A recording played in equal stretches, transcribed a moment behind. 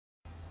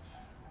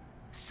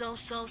So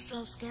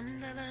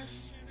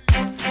scandalous.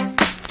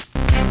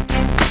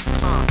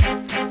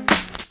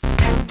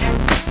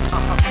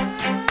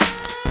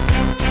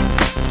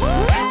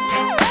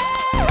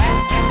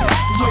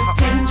 You're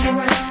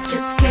dangerous,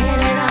 just get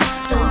it up.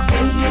 The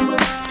way you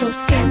move, so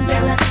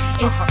scandalous.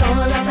 It's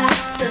all about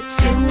the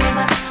two of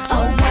us. A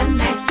one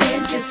night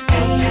stand just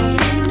ain't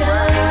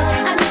enough.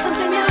 I need some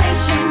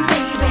stimulation,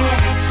 baby.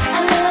 A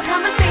little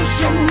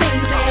conversation,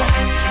 maybe.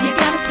 You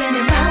got me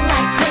spinning round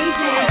like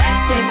crazy.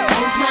 There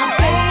goes my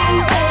baby.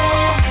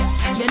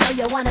 You know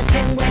you wanna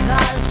sing with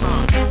us.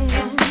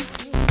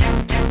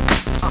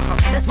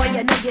 That's why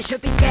you know you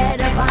should be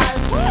scared of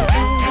us.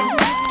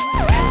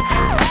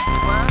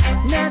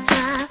 That's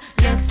why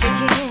looks to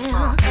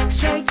kill.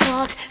 Straight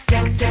talk,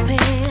 sex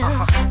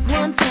appeal.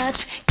 One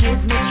touch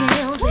gives me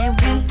chills, and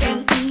we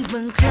ain't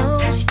even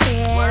close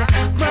yet.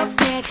 Rough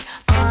neck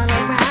all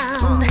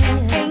around,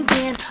 ain't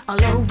been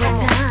all over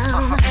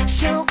town.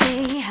 Show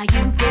me how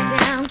you get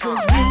down,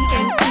 cause we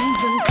ain't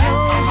even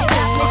close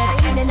yet. You got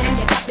me feeling and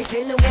you got me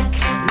feeling weak.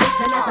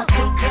 Listen as I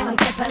speak, cause I'm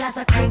careful as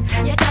I creep.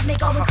 You got me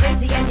going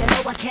crazy and you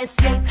know I can't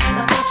sleep.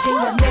 Now watching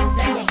your moves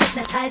and you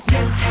hypnotize me.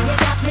 You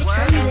got me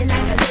trembling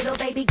like a little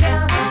baby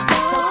girl.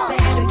 You're so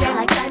special, you're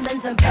like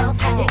diamonds and pearls.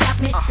 You got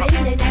me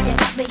spinning and you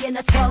got me in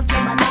a 12.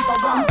 You're my number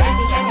one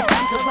baby and you're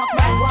bound to rock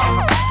my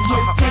world.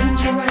 You're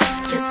dangerous,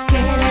 just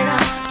get it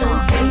up. The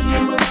way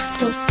you move,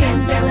 so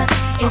scandalous.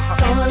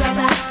 It's all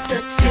about the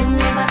two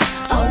of us.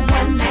 A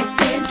one night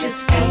stand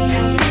just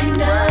ain't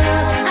enough.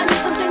 I need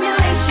some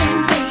stimulation,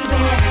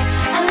 baby.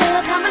 A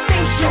little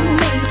conversation,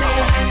 maybe.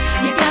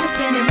 You got me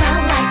spinning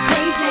round like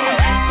crazy.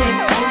 There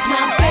goes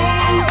my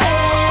baby.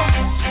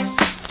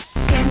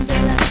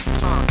 Scandalous,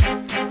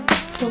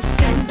 so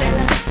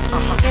scandalous.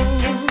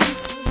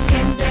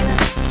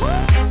 Scandalous,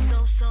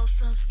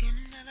 So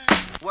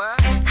scandalous. What?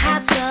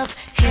 hot stuff,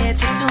 head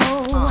to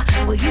toe.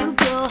 Where you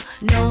go,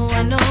 no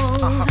one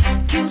knows.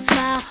 Cute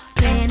smile,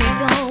 plenty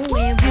dough,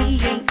 and we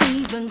ain't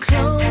even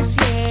close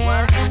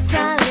yet.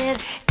 Solid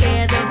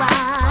as a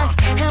rock.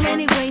 How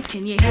many ways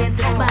can you hit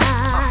the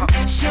spot?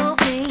 Show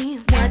me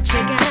what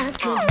you got,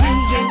 cause we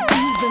ain't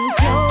even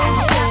close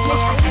yet. You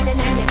got me feeling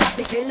and you got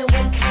me feeling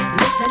weak.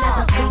 Listen as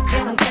I speak,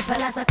 cause I'm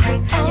careful as I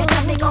creep. You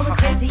got me going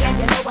crazy and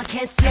you know I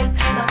can't sleep.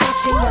 Now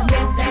watching your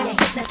moves and you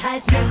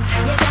hypnotize me.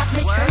 You got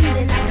me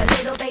trembling like a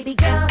little baby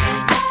girl.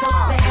 You're so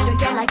special,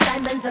 you're like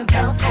diamonds and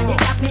pearls. You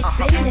got me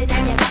spinning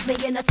and you got me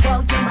in a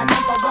 12. You're my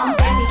number one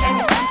baby and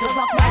you're bound to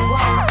rock my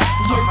world.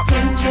 You're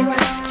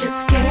dangerous,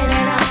 just get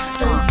it up.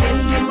 The way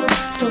you move,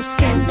 so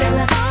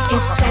scandalous.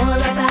 It's all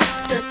about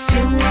the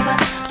two of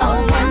us. A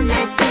one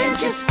night stand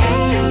just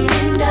ain't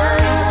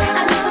enough.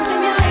 I need some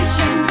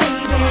stimulation,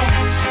 baby.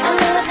 A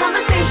little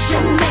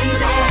conversation,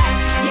 maybe.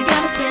 You got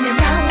me spinning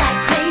round like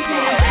crazy.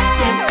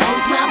 There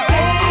goes my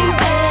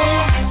baby.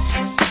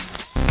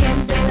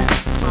 Scandalous,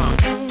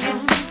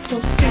 so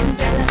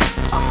scandalous.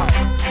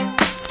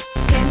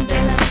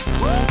 Scandalous,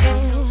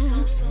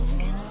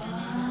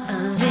 a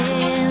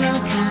little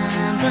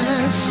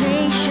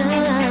conversation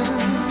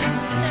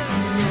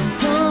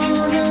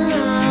goes a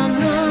long,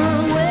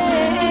 long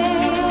way.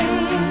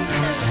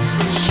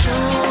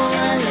 Show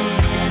a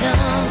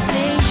little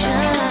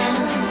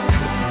patience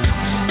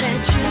that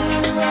you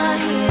are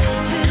here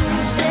to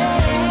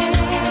stay.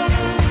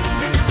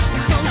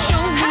 So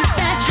show me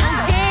that you're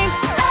game.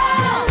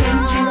 You're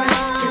dangerous,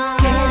 just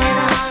get it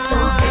up. The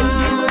way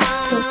you move,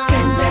 so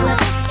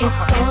scandalous.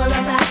 It's all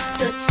about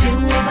the two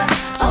of us.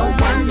 A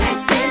one night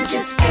stand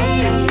just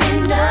ain't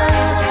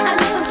enough. I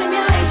need some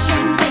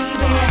stimulation,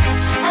 baby.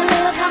 A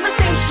little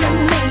conversation,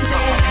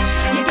 maybe.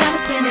 You got me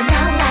spinning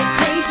round like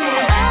crazy.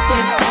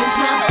 There goes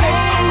my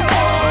baby.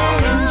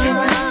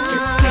 Dangerous,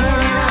 just get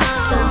it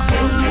up. The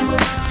way you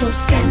move, so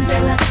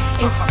scandalous.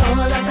 It's all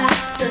about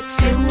the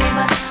two of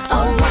us. A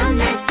one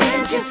night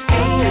stand just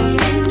ain't